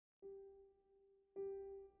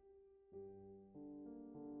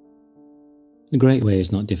The Great Way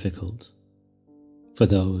is not difficult for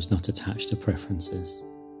those not attached to preferences.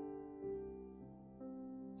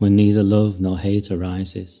 When neither love nor hate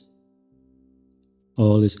arises,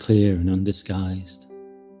 all is clear and undisguised.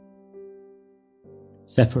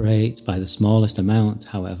 Separate by the smallest amount,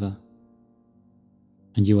 however,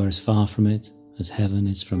 and you are as far from it as heaven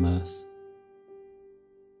is from earth.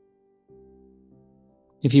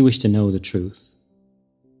 If you wish to know the truth,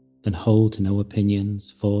 then hold to no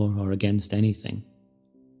opinions for or against anything.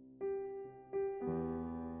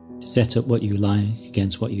 To set up what you like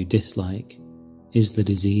against what you dislike is the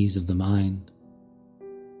disease of the mind.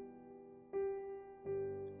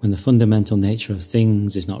 When the fundamental nature of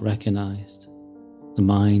things is not recognized, the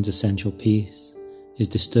mind's essential peace is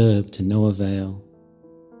disturbed to no avail.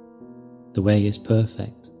 The way is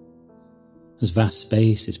perfect, as vast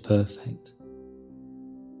space is perfect,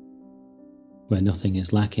 where nothing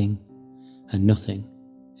is lacking and nothing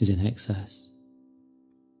is in excess.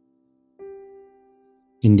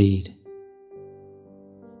 Indeed,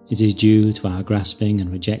 it is due to our grasping and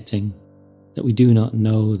rejecting that we do not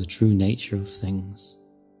know the true nature of things.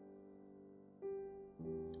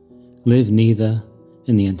 Live neither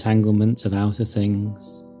in the entanglements of outer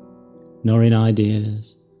things, nor in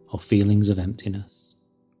ideas or feelings of emptiness.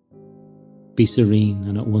 Be serene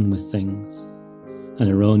and at one with things, and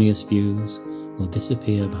erroneous views will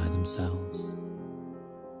disappear by themselves.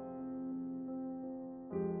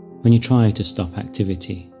 When you try to stop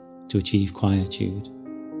activity to achieve quietude,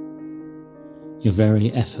 your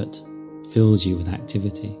very effort fills you with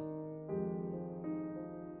activity.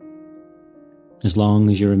 As long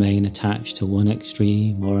as you remain attached to one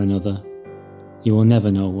extreme or another, you will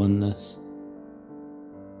never know oneness.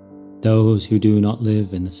 Those who do not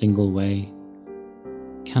live in the single way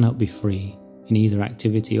cannot be free in either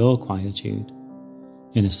activity or quietude,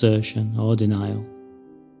 in assertion or denial.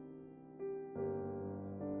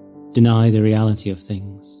 Deny the reality of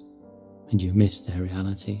things, and you miss their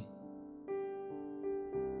reality.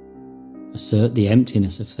 Assert the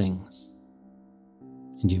emptiness of things,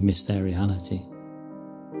 and you miss their reality.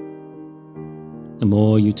 The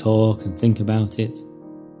more you talk and think about it,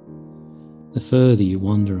 the further you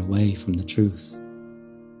wander away from the truth.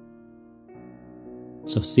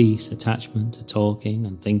 So cease attachment to talking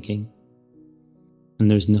and thinking, and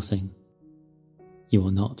there is nothing you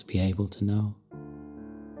will not be able to know.